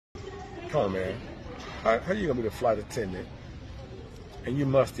Come on, man. How you gonna be the flight attendant and you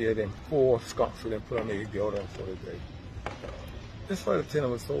musty and then 4 skunks for them put on their deodorant for the day? This flight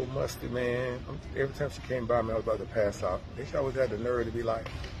attendant was so musty, man. Every time she came by me, I was about to pass out. She always had the nerve to be like,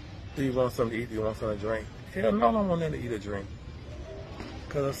 do you want something to eat? Do you want something to drink? Hell no, I don't want them to eat or drink.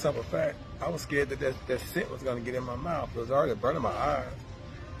 Because of the simple fact, I was scared that that scent was going to get in my mouth. It was already burning my eyes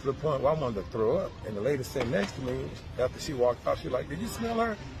to the point where I wanted to throw up. And the lady sitting next to me, after she walked out, she was like, did you smell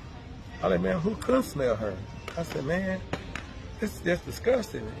her? I was like, man, who couldn't smell her? I said, man, that's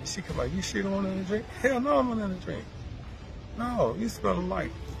disgusting. And she come like, you sure don't want nothing to drink? Hell no, I don't want nothing to drink. No, you smell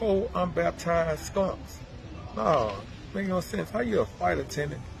like 4 unbaptized skunks. No, make no sense. How you a flight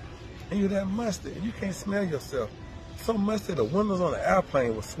attendant and you that musty and you can't smell yourself? So musty, the windows on the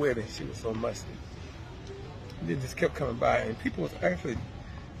airplane was sweating. She was so musty. They just kept coming by, and people was actually,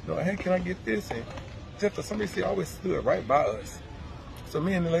 hey, can I get this? And just for somebody she always stood right by us. So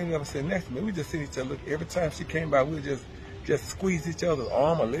me and the lady that was sitting next to me, we just seen each other. Look, every time she came by, we just squeeze each other's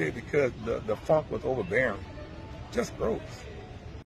arm or leg because the funk was overbearing. Just gross.